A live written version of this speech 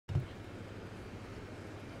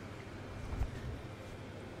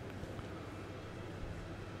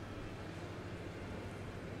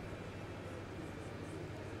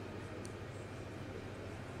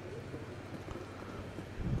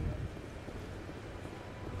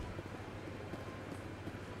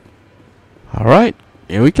Alright,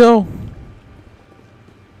 here we go.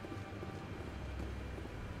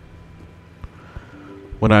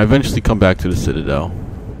 When I eventually come back to the Citadel,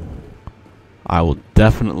 I will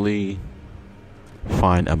definitely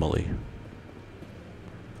find Emily.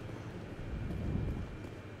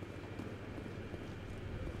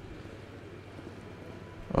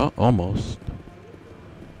 Oh, almost.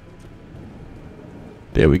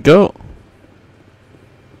 There we go.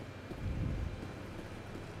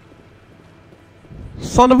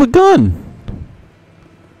 Son of a gun!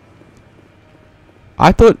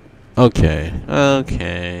 I thought... Okay.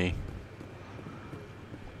 Okay.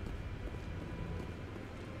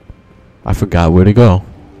 I forgot where to go.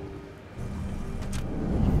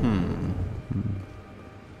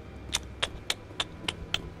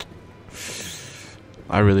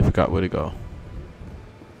 I really forgot where to go.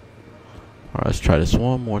 Alright, let's try this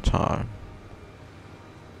one more time.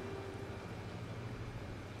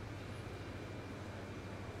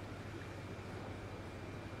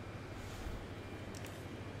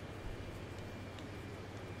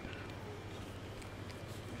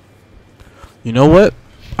 You know what?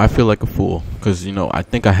 I feel like a fool. Because, you know, I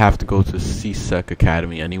think I have to go to C-Sec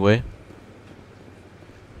Academy anyway.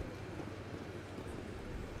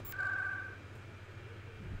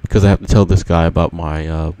 Because I have to tell this guy about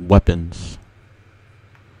my weapons.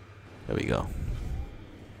 There we go.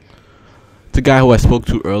 It's a guy who I spoke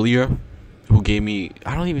to earlier. Who gave me...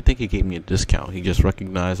 I don't even think he gave me a discount. He just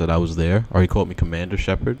recognized that I was there. Or he called me Commander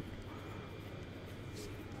Shepard.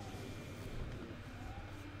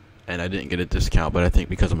 And I didn't get a discount, but I think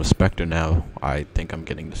because I'm a Spectre now, I think I'm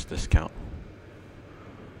getting this discount.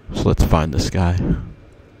 So let's find this guy.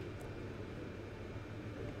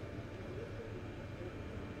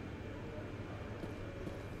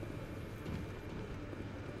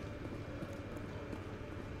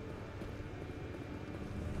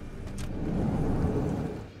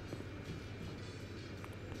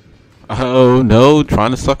 Oh no,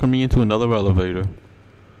 trying to sucker me into another elevator.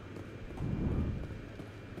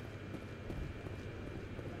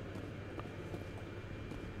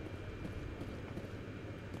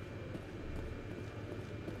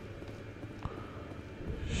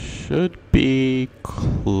 Should be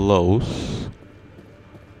close.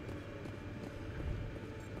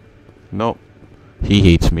 Nope. He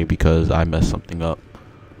hates me because I messed something up.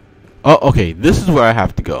 Oh, okay. This is where I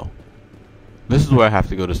have to go. This is where I have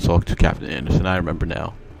to go to talk to Captain Anderson. I remember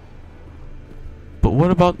now. But what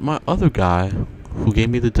about my other guy who gave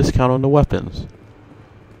me the discount on the weapons?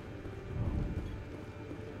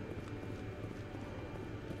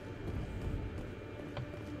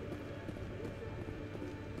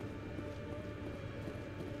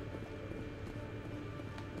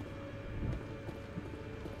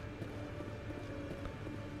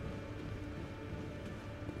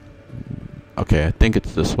 Okay, I think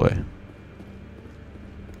it's this way.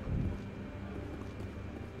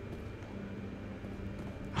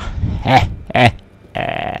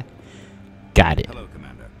 Got it. Hello,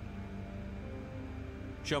 Commander.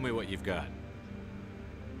 Show me what you've got.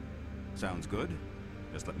 Sounds good.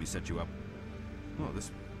 Just let me set you up. Oh,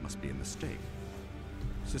 this must be a mistake.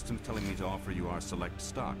 System's telling me to offer you our select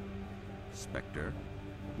stock. Spectre?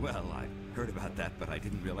 Well, I heard about that, but I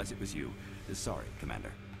didn't realize it was you. Sorry,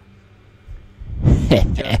 Commander.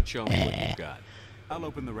 Just show me what you've got. I'll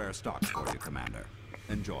open the rare stocks for you, Commander.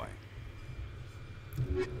 Enjoy.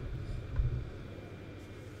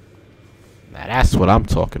 Now that's what I'm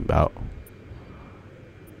talking about.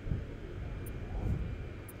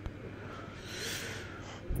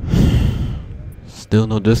 Still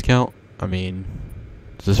no discount? I mean,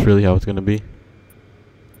 is this really how it's gonna be?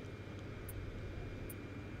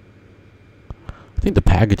 I think the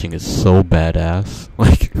packaging is so badass.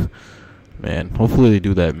 Like, man, hopefully they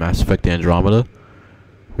do that Mass Effect Andromeda,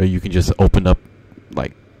 where you can just open up,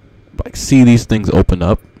 like see these things open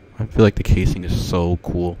up. I feel like the casing is so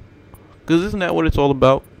cool. Because isn't that what it's all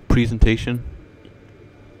about? Presentation.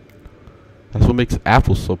 That's what makes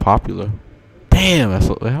Apple so popular. Damn, that's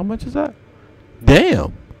how much is that?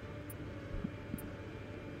 Damn.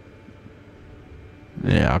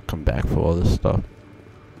 Yeah, I'll come back for all this stuff.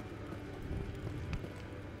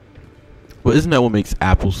 But isn't that what makes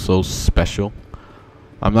Apple so special?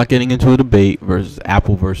 I'm not getting into a debate versus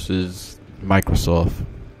Apple versus Microsoft.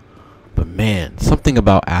 But man, something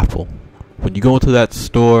about Apple. When you go into that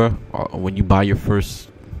store, or when you buy your first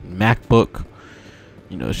MacBook,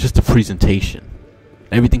 you know, it's just a presentation.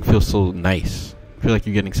 Everything feels so nice. I feel like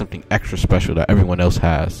you're getting something extra special that everyone else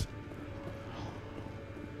has.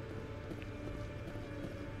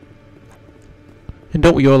 And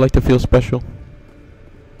don't we all like to feel special?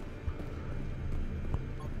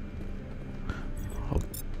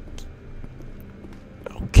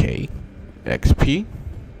 XP?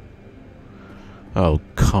 Oh,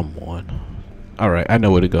 come on. Alright, I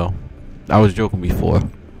know where to go. I was joking before.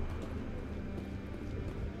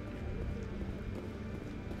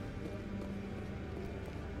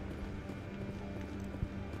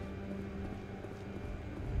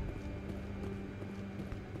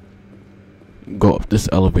 Go up this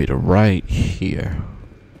elevator right here.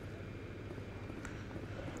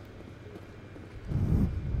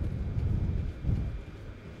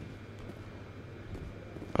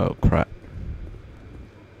 Oh crap.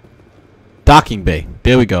 Docking bay.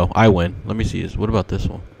 There we go. I win. Let me see this. What about this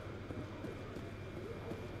one?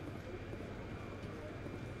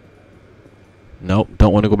 Nope.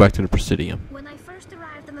 Don't want to go back to the Presidium. When I first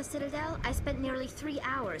arrived on the Citadel, I spent nearly 3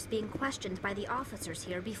 hours being questioned by the officers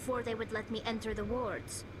here before they would let me enter the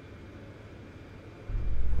wards.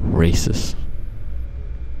 Racist.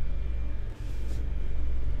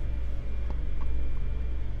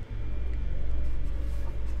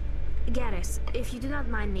 Garrus, if you do not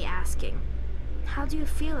mind me asking, how do you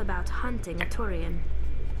feel about hunting a Turian?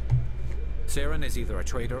 Saren is either a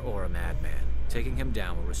traitor or a madman. Taking him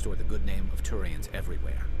down will restore the good name of Turians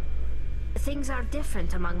everywhere. Things are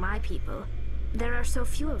different among my people. There are so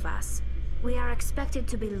few of us. We are expected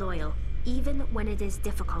to be loyal, even when it is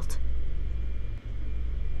difficult.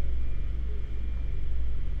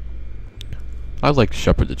 I'd like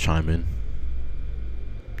Shepard to chime in.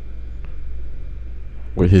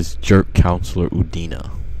 With his jerk counselor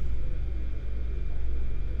Udina.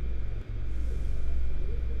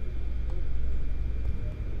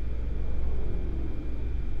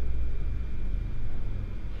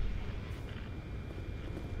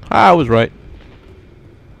 I was right.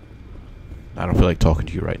 I don't feel like talking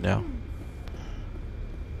to you right now.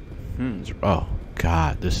 Oh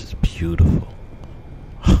God, this is beautiful.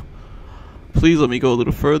 Please let me go a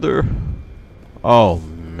little further. Oh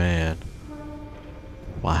man.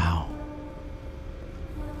 Wow.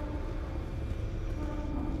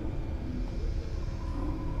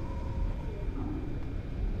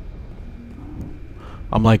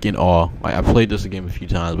 I'm like in awe. I played this game a few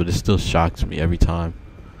times, but it still shocks me every time.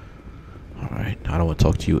 Alright, I don't want to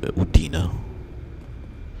talk to you, Udina.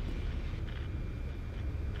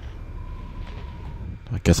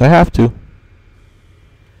 I guess I have to.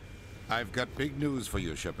 I've got big news for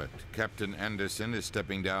you, Shepard. Captain Anderson is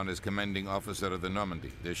stepping down as commanding officer of the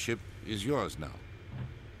Normandy. The ship is yours now.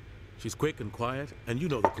 She's quick and quiet, and you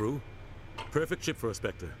know the crew. Perfect ship for a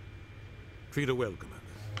Spectre. Treat her well, Commander.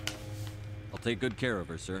 I'll take good care of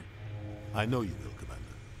her, sir. I know you will,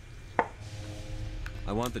 Commander.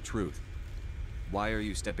 I want the truth. Why are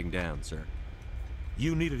you stepping down, sir?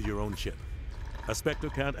 You needed your own ship. A Spectre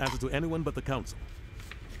can't answer to anyone but the Council.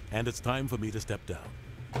 And it's time for me to step down.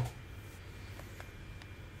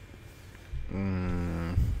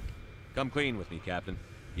 Come clean with me, Captain.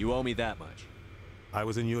 You owe me that much. I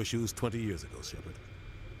was in your shoes 20 years ago, Shepard.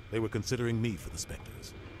 They were considering me for the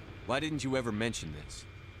Spectres. Why didn't you ever mention this?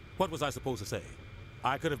 What was I supposed to say?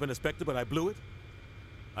 I could have been a Spectre, but I blew it?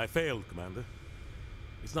 I failed, Commander.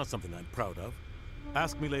 It's not something I'm proud of.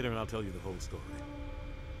 Ask me later and I'll tell you the whole story.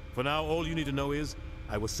 For now, all you need to know is,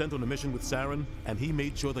 I was sent on a mission with Saren, and he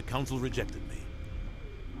made sure the Council rejected me.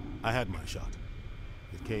 I had my shot.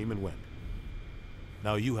 It came and went.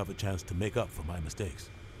 Now you have a chance to make up for my mistakes.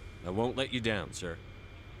 I won't let you down, sir.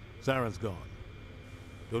 Saren's gone.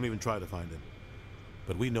 Don't even try to find him.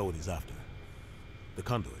 But we know what he's after. The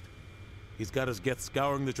conduit. He's got his Geth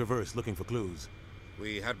scouring the Traverse looking for clues.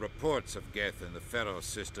 We had reports of Geth in the Pharos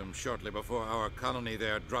system shortly before our colony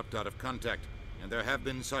there dropped out of contact, and there have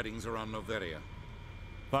been sightings around Noveria.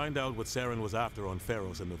 Find out what Saren was after on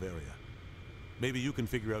Pharos and Noveria. Maybe you can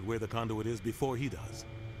figure out where the conduit is before he does.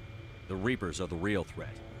 The Reapers are the real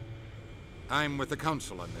threat. I'm with the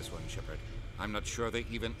Council on this one, Shepard. I'm not sure they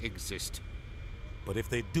even exist. But if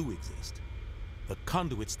they do exist, the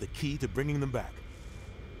conduit's the key to bringing them back.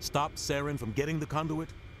 Stop Saren from getting the conduit,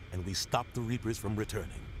 and we stop the Reapers from returning.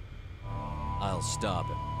 I'll stop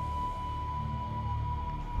him.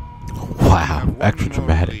 Wow, extra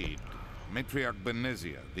dramatic. Lead. Matriarch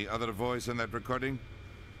Benezia, the other voice in that recording.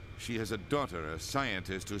 She has a daughter, a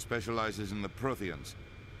scientist who specializes in the Protheans.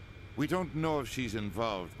 We don't know if she's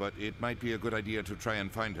involved, but it might be a good idea to try and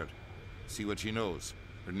find her. See what she knows.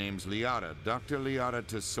 Her name's Liara, Dr. Liara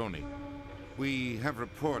Tassoni. We have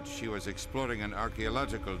reports she was exploring an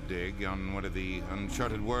archaeological dig on one of the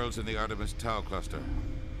uncharted worlds in the Artemis Tau cluster.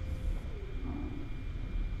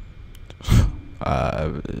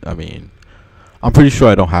 I mean, I'm pretty sure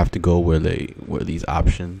I don't have to go where these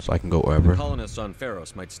options. I can go wherever. The colonists on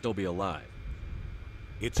Pharos might still be alive.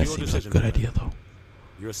 It's That your seems like a decision, good Commander. idea, though.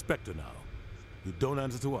 You're a Spectre now. You don't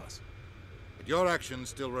answer to us. But your actions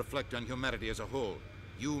still reflect on humanity as a whole.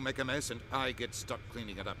 You make a mess and I get stuck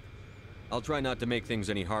cleaning it up. I'll try not to make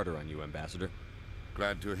things any harder on you, Ambassador.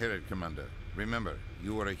 Glad to hear it, Commander. Remember,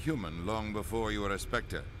 you were a human long before you were a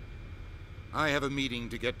Spectre. I have a meeting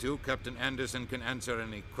to get to. Captain Anderson can answer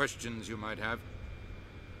any questions you might have.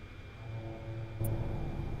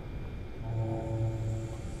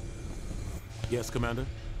 Yes, Commander?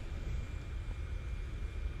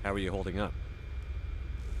 How are you holding up?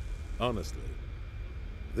 Honestly,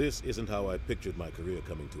 this isn't how I pictured my career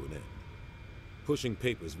coming to an end. Pushing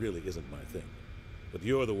papers really isn't my thing. But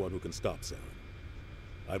you're the one who can stop Saren.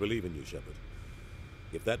 I believe in you, Shepard.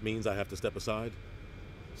 If that means I have to step aside,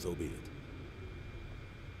 so be it.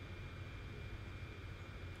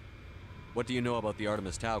 What do you know about the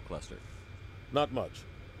Artemis Tau cluster? Not much.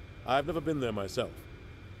 I've never been there myself.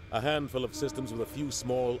 A handful of systems with a few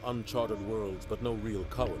small, uncharted worlds, but no real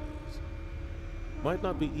colonies. Might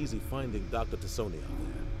not be easy finding Dr. Tassoni out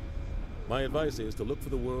there. My advice is to look for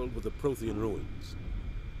the world with the Prothean ruins.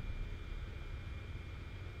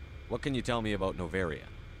 What can you tell me about Novaria?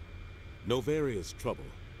 Novaria's trouble.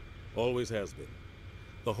 Always has been.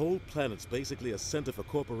 The whole planet's basically a center for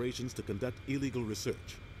corporations to conduct illegal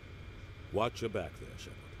research. Watch your back there,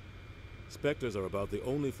 Shepard. Spectres are about the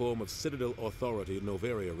only form of Citadel authority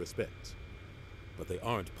Novaria respects. But they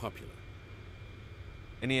aren't popular.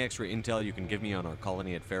 Any extra intel you can give me on our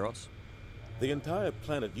colony at Pharos? The entire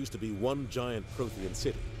planet used to be one giant Prothean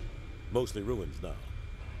city. Mostly ruins now.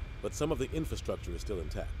 But some of the infrastructure is still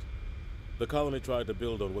intact. The colony tried to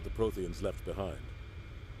build on what the Protheans left behind.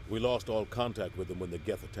 We lost all contact with them when the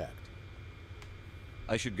Geth attacked.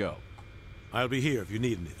 I should go. I'll be here if you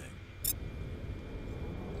need anything.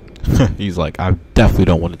 He's like, I definitely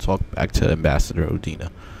don't want to talk back to Ambassador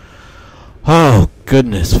Udina. Oh,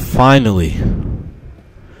 goodness, finally.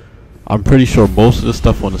 I'm pretty sure most of the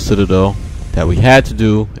stuff on the Citadel that we had to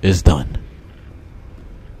do is done.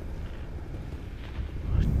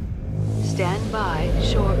 Stand by,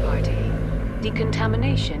 shore party.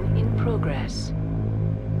 Decontamination in progress.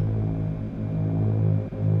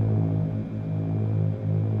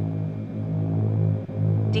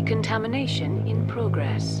 Decontamination in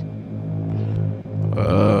progress.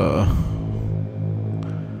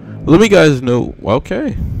 Let me guys know.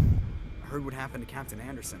 Okay. I heard what happened to Captain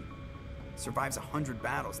Anderson. Survives 100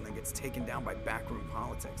 battles and then gets taken down by backroom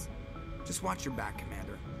politics. Just watch your back,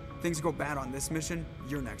 Commander. Things go bad on this mission,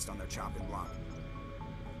 you're next on their chopping block.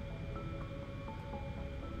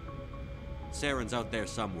 Saren's out there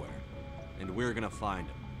somewhere, and we're gonna find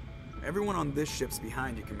him. Everyone on this ship's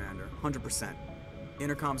behind you, Commander. 100%.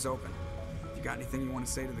 Intercom's open. If you got anything you want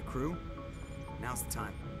to say to the crew, now's the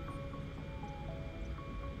time.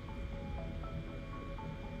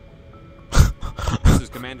 This is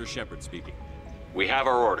Commander Shepard speaking. We have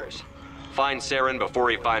our orders. Find Saren before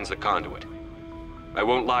he finds the conduit. I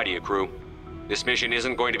won't lie to you, crew. This mission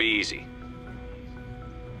isn't going to be easy.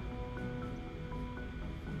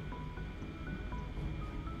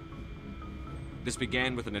 This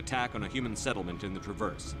began with an attack on a human settlement in the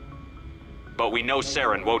Traverse. But we know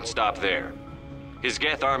Saren won't stop there. His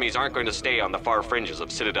Geth armies aren't going to stay on the far fringes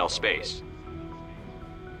of Citadel space.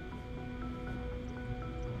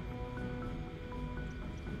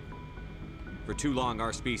 For too long,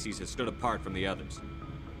 our species has stood apart from the others.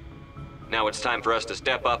 Now it's time for us to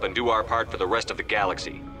step up and do our part for the rest of the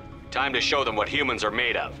galaxy. Time to show them what humans are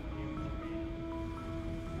made of.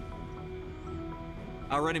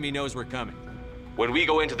 Our enemy knows we're coming. When we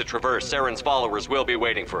go into the Traverse, Saren's followers will be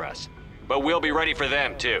waiting for us. But we'll be ready for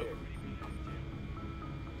them, too.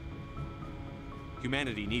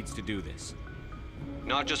 Humanity needs to do this.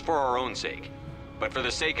 Not just for our own sake, but for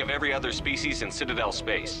the sake of every other species in Citadel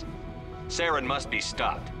space. Saren must be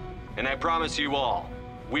stopped. And I promise you all,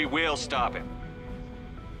 we will stop him.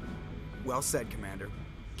 Well said, Commander.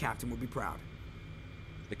 Captain will be proud.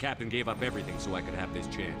 The captain gave up everything so I could have this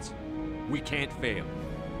chance. We can't fail.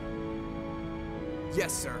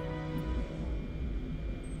 Yes, sir.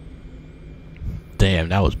 Damn,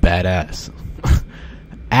 that was badass.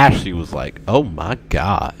 Ashley was like, oh my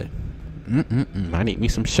god. I need me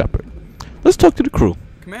some Shepard. Let's talk to the crew.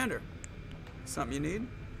 Commander, something you need?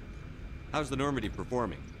 How's the Normandy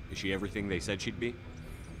performing? Is she everything they said she'd be?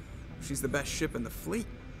 She's the best ship in the fleet.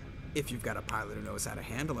 If you've got a pilot who knows how to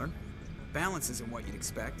handle her. Balance isn't what you'd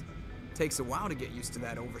expect. Takes a while to get used to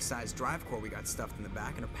that oversized drive core we got stuffed in the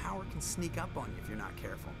back, and her power can sneak up on you if you're not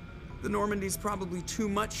careful. The Normandy's probably too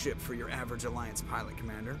much ship for your average Alliance pilot,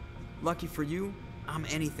 Commander. Lucky for you, I'm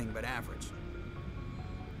anything but average.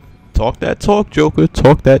 Talk that talk, Joker.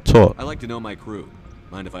 Talk that talk. I like to know my crew.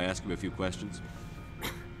 Mind if I ask you a few questions?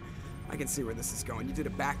 I can see where this is going. You did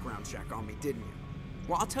a background check on me, didn't you?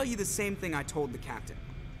 Well, I'll tell you the same thing I told the captain.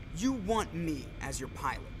 You want me as your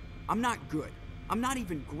pilot. I'm not good. I'm not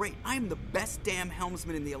even great. I am the best damn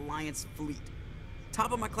helmsman in the Alliance fleet.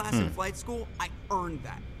 Top of my class in flight school, I earned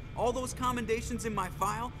that. All those commendations in my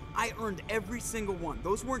file, I earned every single one.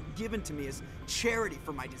 Those weren't given to me as charity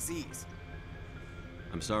for my disease.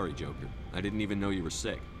 I'm sorry, Joker. I didn't even know you were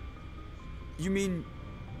sick. You mean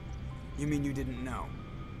you didn't know?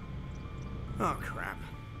 Oh, crap.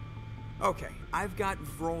 Okay, I've got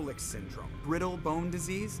Vrolik syndrome, brittle bone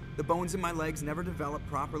disease. The bones in my legs never develop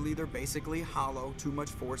properly. They're basically hollow, too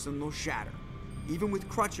much force and they'll shatter. Even with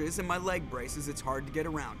crutches and my leg braces, it's hard to get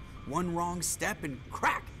around. One wrong step and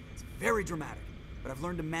crack! It's very dramatic, but I've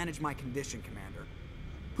learned to manage my condition, Commander.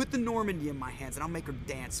 Put the Normandy in my hands and I'll make her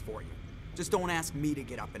dance for you. Just don't ask me to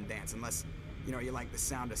get up and dance unless, you know, you like the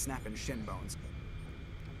sound of snapping shin bones.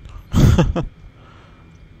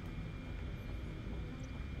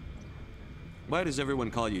 Why does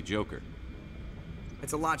everyone call you Joker?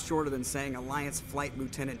 It's a lot shorter than saying Alliance Flight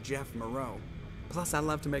Lieutenant Jeff Moreau. Plus, I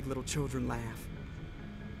love to make little children laugh.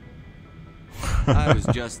 I was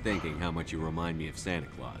just thinking how much you remind me of Santa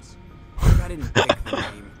Claus. I didn't pick the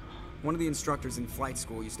name. One of the instructors in flight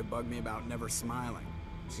school used to bug me about never smiling.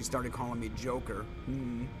 She started calling me Joker,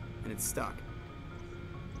 and it stuck.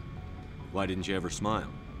 Why didn't you ever smile?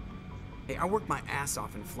 Hey, I worked my ass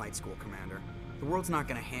off in flight school, Commander. The world's not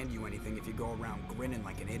gonna hand you anything if you go around grinning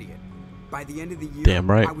like an idiot. By the end of the year, Damn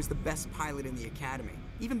right. I was the best pilot in the academy,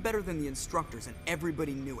 even better than the instructors, and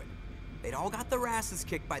everybody knew it. They'd all got their asses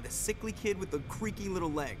kicked by the sickly kid with the creaky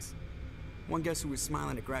little legs. One guess who was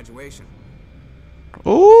smiling at graduation?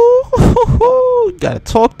 Ooh, gotta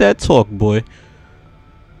talk that talk, boy.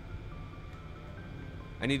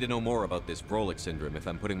 I need to know more about this Vrolik syndrome if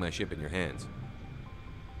I'm putting my ship in your hands.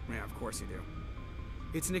 Yeah, of course you do.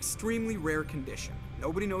 It's an extremely rare condition.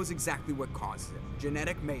 Nobody knows exactly what causes it.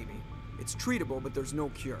 Genetic, maybe. It's treatable, but there's no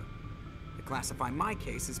cure. They classify my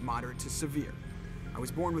case as moderate to severe. I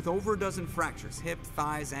was born with over a dozen fractures, hip,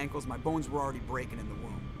 thighs, ankles. My bones were already breaking in the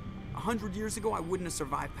womb. 100 years ago, I wouldn't have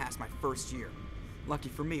survived past my first year. Lucky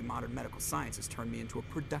for me, modern medical science has turned me into a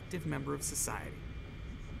productive member of society.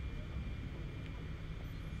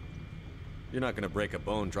 You're not gonna break a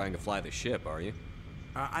bone trying to fly the ship, are you?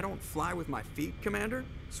 I don't fly with my feet, Commander,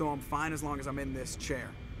 so I'm fine as long as I'm in this chair.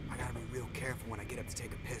 I gotta be real careful when I get up to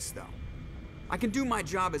take a piss, though. I can do my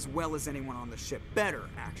job as well as anyone on the ship. Better,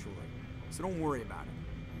 actually. So don't worry about it.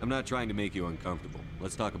 I'm not trying to make you uncomfortable.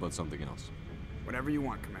 Let's talk about something else. Whatever you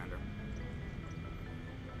want, Commander.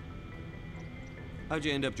 How'd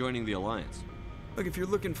you end up joining the Alliance? Look, if you're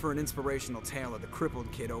looking for an inspirational tale of the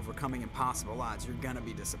crippled kid overcoming impossible odds, you're gonna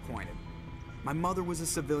be disappointed. My mother was a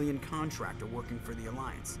civilian contractor working for the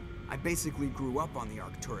Alliance. I basically grew up on the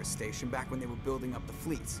Arcturus station back when they were building up the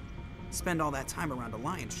fleets. Spend all that time around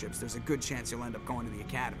Alliance ships, there's a good chance you'll end up going to the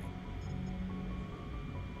Academy.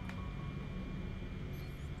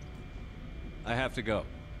 I have to go.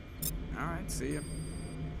 Alright, see ya.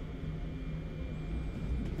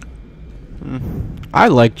 I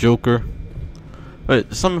like Joker,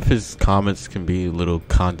 but some of his comments can be a little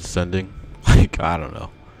condescending. Like, I don't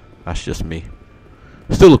know. That's just me.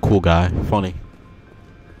 Still a cool guy. Funny.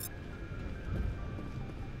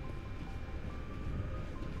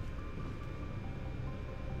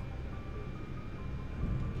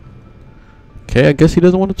 Okay, I guess he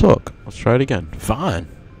doesn't want to talk. Let's try it again. Fine.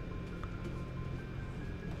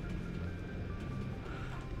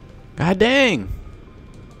 God dang.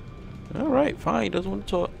 Alright, fine. He doesn't want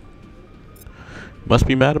to talk. Must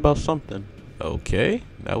be mad about something. Okay,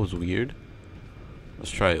 that was weird. Let's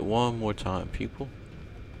try it one more time, people.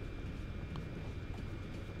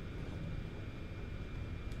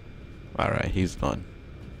 Alright, he's done.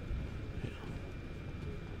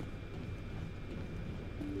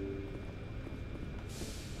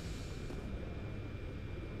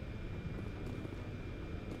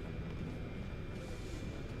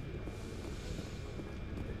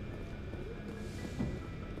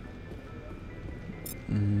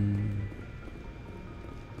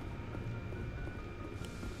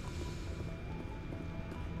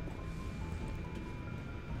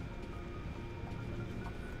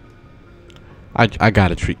 I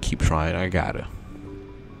gotta keep trying. I gotta.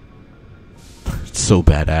 It's so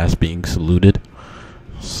badass being saluted.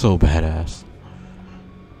 So badass.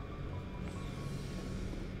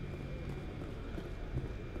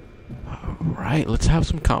 Alright, let's have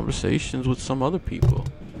some conversations with some other people.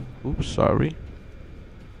 Oops, sorry.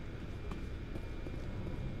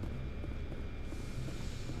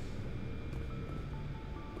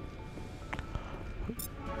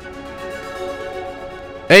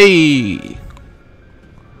 Hey!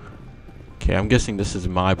 Okay, I'm guessing this is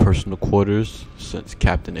my personal quarters since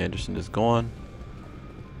Captain Anderson is gone.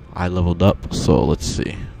 I leveled up, so let's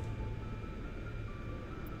see.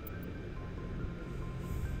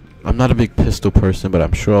 I'm not a big pistol person, but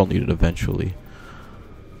I'm sure I'll need it eventually.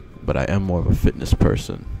 But I am more of a fitness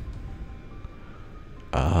person.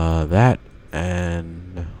 That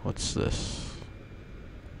and what's this?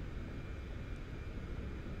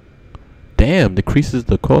 Damn, decreases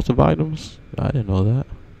the cost of items? I didn't know that.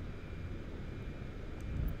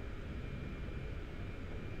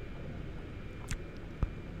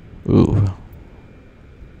 Ooh.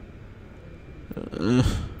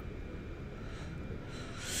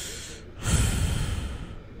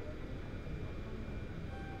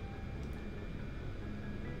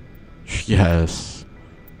 Yes.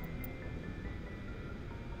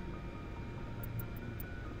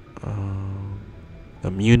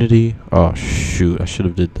 Immunity. Oh shoot! I should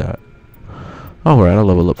have did that. Alright, I'll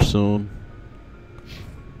level up soon.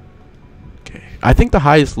 Okay. I think the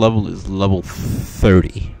highest level is level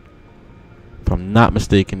 30. If I'm not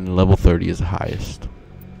mistaken, level 30 is the highest.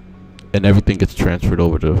 And everything gets transferred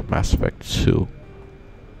over to Mass Effect 2.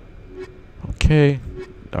 Okay.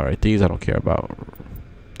 Alright, these I don't care about.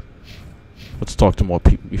 Let's talk to more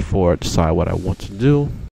people before I decide what I want to do.